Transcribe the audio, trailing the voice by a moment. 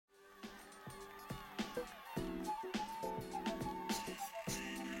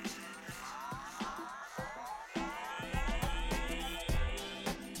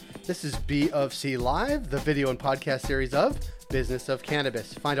This is B of C Live, the video and podcast series of Business of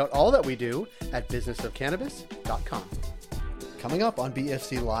Cannabis. Find out all that we do at businessofcannabis.com. Coming up on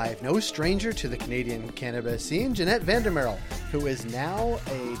BFC Live, no stranger to the Canadian cannabis scene, Jeanette Vandermerel, who is now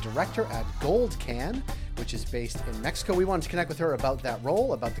a director at Gold Can, which is based in Mexico. We wanted to connect with her about that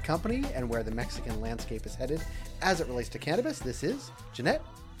role, about the company, and where the Mexican landscape is headed as it relates to cannabis. This is Jeanette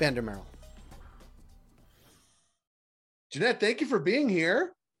Vandermerel. Jeanette, thank you for being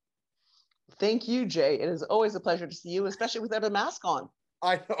here. Thank you, Jay. It is always a pleasure to see you, especially without a mask on.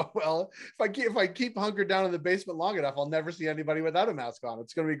 I know. Well, if I keep hunkered down in the basement long enough, I'll never see anybody without a mask on.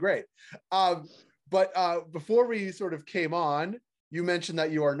 It's going to be great. But before we sort of came on, you mentioned that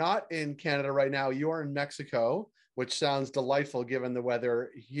you are not in Canada right now. You are in Mexico, which sounds delightful given the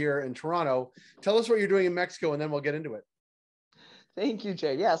weather here in Toronto. Tell us what you're doing in Mexico, and then we'll get into it. Thank you,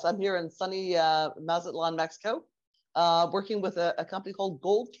 Jay. Yes, I'm here in sunny Mazatlan, Mexico, working with a company called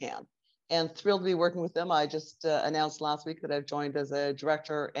Gold Can. And thrilled to be working with them. I just announced last week that I've joined as a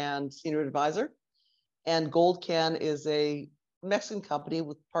director and senior advisor. And Gold Can is a Mexican company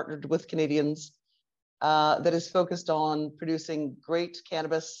partnered with Canadians that is focused on producing great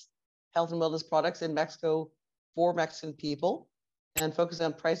cannabis health and wellness products in Mexico for Mexican people and focused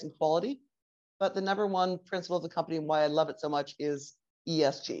on price and quality. But the number one principle of the company and why I love it so much is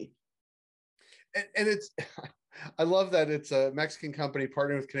ESG. And it's... I love that it's a Mexican company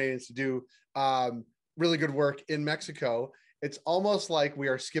partnering with Canadians to do really good work in Mexico. It's almost like we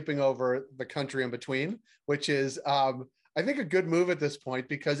are skipping over the country in between, which is, I think, a good move at this point,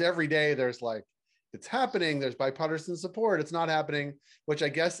 because every day there's like, it's happening, there's bipartisan support, it's not happening, which I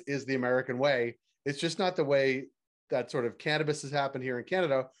guess is the American way. It's just not the way that sort of cannabis has happened here in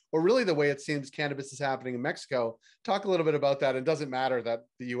Canada, or really the way it seems cannabis is happening in Mexico. Talk a little bit about that. It doesn't matter that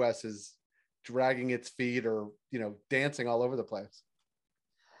the U.S. is dragging its feet or, dancing all over the place.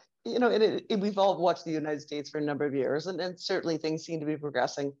 We've all watched the United States for a number of years, and certainly things seem to be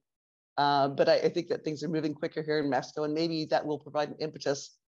progressing. But I think that things are moving quicker here in Mexico, and maybe that will provide an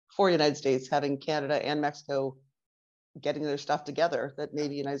impetus for the United States, having Canada and Mexico getting their stuff together, that maybe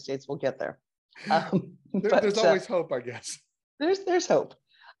the United States will get there. There's always hope, I guess. There's hope.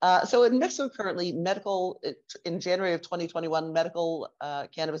 So in Mexico currently, in January of 2021, medical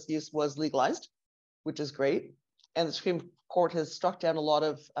cannabis use was legalized, which is great. And the Supreme Court has struck down a lot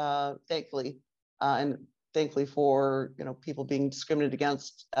of, thankfully for people being discriminated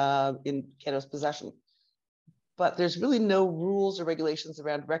against in cannabis possession. But there's really no rules or regulations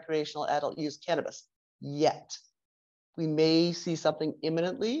around recreational adult use cannabis yet. We may see something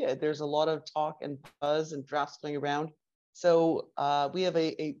imminently. There's a lot of talk and buzz and drafts going around. So we have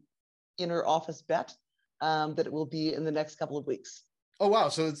a inner office bet that it will be in the next couple of weeks. Oh, wow.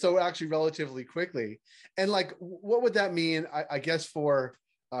 So actually relatively quickly. And like, what would that mean, I guess, for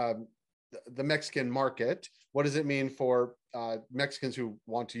the Mexican market? What does it mean for Mexicans who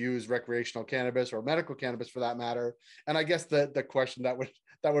want to use recreational cannabis or medical cannabis for that matter? And I guess the question that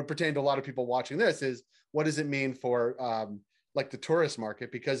would pertain to a lot of people watching this is, what does it mean for like the tourist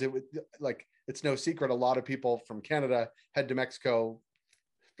market? Because it's no secret, a lot of people from Canada head to Mexico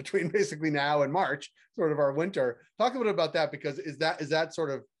between basically now and March, sort of our winter. Talk a bit about that, because is that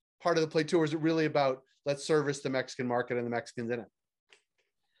sort of part of the play too, or is it really about let's service the Mexican market and the Mexicans in it?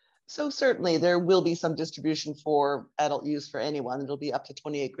 So certainly there will be some distribution for adult use for anyone. It'll be up to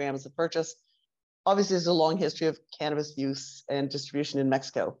 28 grams of purchase. Obviously, there's a long history of cannabis use and distribution in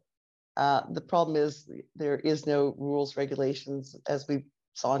Mexico. The problem is there is no rules, regulations, as we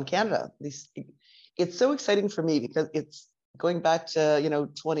saw in Canada. It's so exciting for me because it's going back to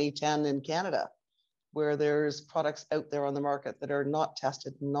 2010 in Canada, where there's products out there on the market that are not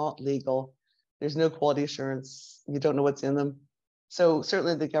tested, not legal. There's no quality assurance. You don't know what's in them. So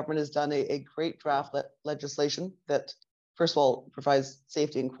certainly the government has done a great draft legislation that, first of all, provides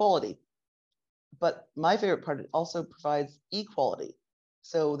safety and quality. But my favorite part, it also provides equality.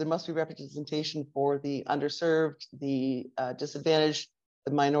 So there must be representation for the underserved, the disadvantaged,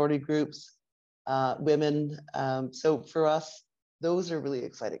 the minority groups, women. So for us, those are really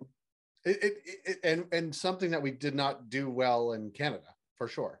exciting. And something that we did not do well in Canada, for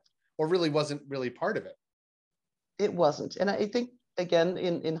sure, or really wasn't really part of it. It wasn't. And I think, again,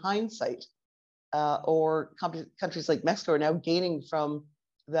 in hindsight, or countries like Mexico are now gaining from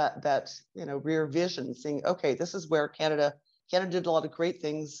that rear vision, saying, okay, this is where Canada did a lot of great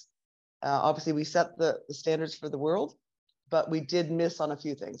things. Obviously, we set the standards for the world, but we did miss on a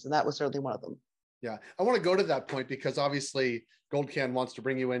few things, and that was certainly one of them. Yeah, I want to go to that point because obviously Gold Can wants to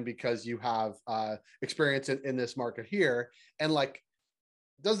bring you in because you have experience in this market here. And like,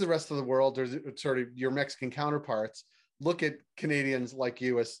 does the rest of the world, or sort of your Mexican counterparts, look at Canadians like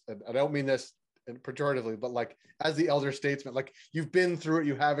you as, I don't mean this pejoratively, but like as the elder statesman, like you've been through it,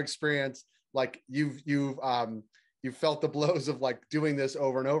 you have experience, like you've felt the blows of like doing this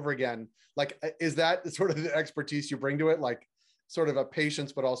over and over again. Like, is that sort of the expertise you bring to it? Like sort of a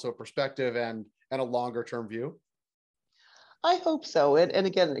patience, but also a perspective and a longer term view? I hope so. And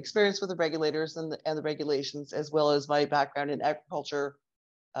again, experience with the regulators and the regulations, as well as my background in agriculture,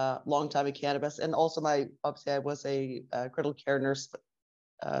 long time in cannabis, and also obviously I was a critical care nurse,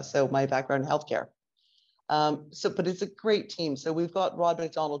 so my background in healthcare. But it's a great team. So we've got Rod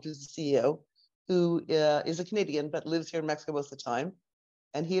McDonald, who's the CEO, who is a Canadian but lives here in Mexico most of the time,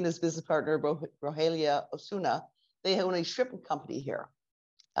 and he and his business partner Rogelia Osuna, they own a shrimp company here,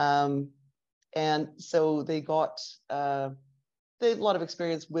 and so they got they had a lot of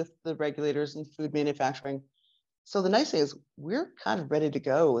experience with the regulators and food manufacturing. So the nice thing is we're kind of ready to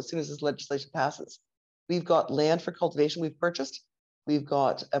go as soon as this legislation passes. We've got land for cultivation we've purchased. We've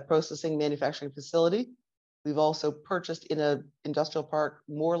got a processing manufacturing facility. We've also purchased in an industrial park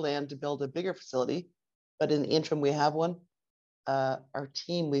more land to build a bigger facility. But in the interim, we have one. Our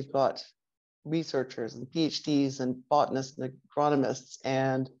team, we've got researchers and PhDs and botanists and agronomists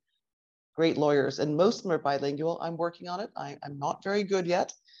and great lawyers, and most of them are bilingual. I'm working on it. I'm not very good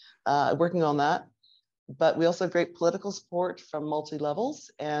yet, working on that. But we also have great political support from multi-levels,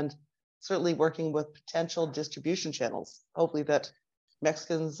 and certainly working with potential distribution channels. Hopefully that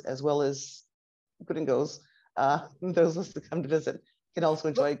Mexicans, as well as gringos, those of us that come to visit, can also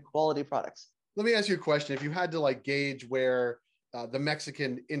enjoy quality products. Let me ask you a question. If you had to like gauge where the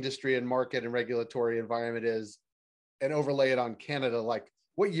Mexican industry and market and regulatory environment is and overlay it on Canada, like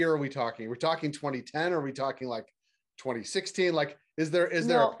what year are we talking? We're talking 2010, or are we talking like 2016? Like, is there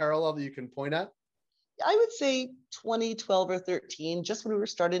a parallel that you can point at? I would say 2012 or 13, just when we were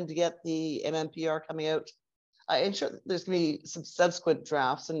starting to get the MMPR coming out. I'm sure there's going to be some subsequent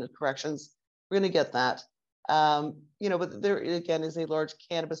drafts and corrections. We're going to get that. But there again is a large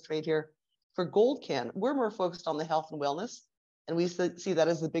cannabis trade here. For GoldCan, we're more focused on the health and wellness, and we see that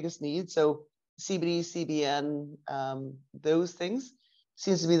as the biggest need. So CBD, CBN, those things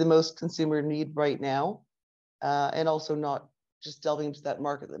seems to be the most consumer need right now, and also not just delving into that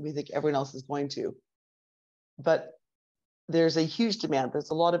market that we think everyone else is going to. But there's a huge demand.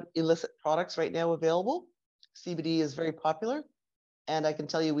 There's a lot of illicit products right now available. CBD is very popular. And I can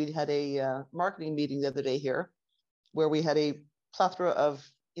tell you, we had a marketing meeting the other day here where we had a plethora of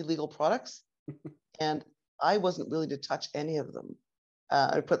illegal products. And I wasn't willing to touch any of them.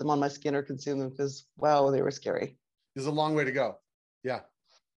 I put them on my skin or consume them because, wow, they were scary. There's a long way to go. Yeah.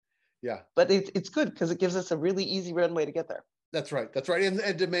 Yeah. But it's good because it gives us a really easy runway to get there. That's right. That's right.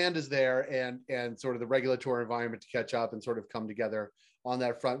 And demand is there, and sort of the regulatory environment to catch up and sort of come together on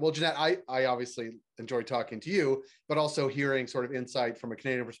that front. Well, Jeanette, I obviously enjoy talking to you, but also hearing sort of insight from a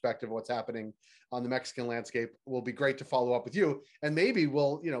Canadian perspective of what's happening on the Mexican landscape will be great to follow up with you. And maybe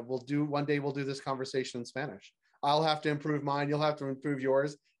we'll do this conversation in Spanish. I'll have to improve mine. You'll have to improve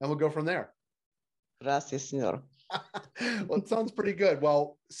yours, and we'll go from there. Gracias, señor. Well, it sounds pretty good.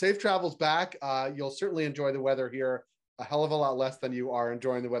 Well, safe travels back. You'll certainly enjoy the weather here a hell of a lot less than you are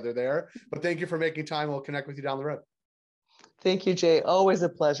enjoying the weather there. But thank you for making time. We'll connect with you down the road. Thank you, Jay. Always a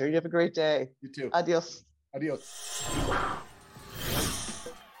pleasure. You have a great day. You too. Adios. Adios.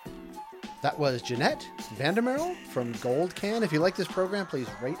 That was Jeanette Vandermerel from GoldCan. If you like this program, please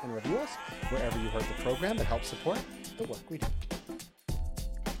rate and review us wherever you heard the program. That helps support the work we do.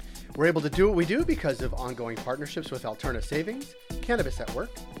 We're able to do what we do because of ongoing partnerships with Alterna Savings, Cannabis at Work,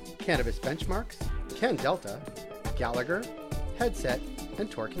 Cannabis Benchmarks, CanDelta, Gallagher, Headset,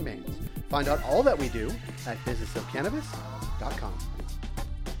 and Torquay Mains. Find out all that we do at businessofcannabis.com.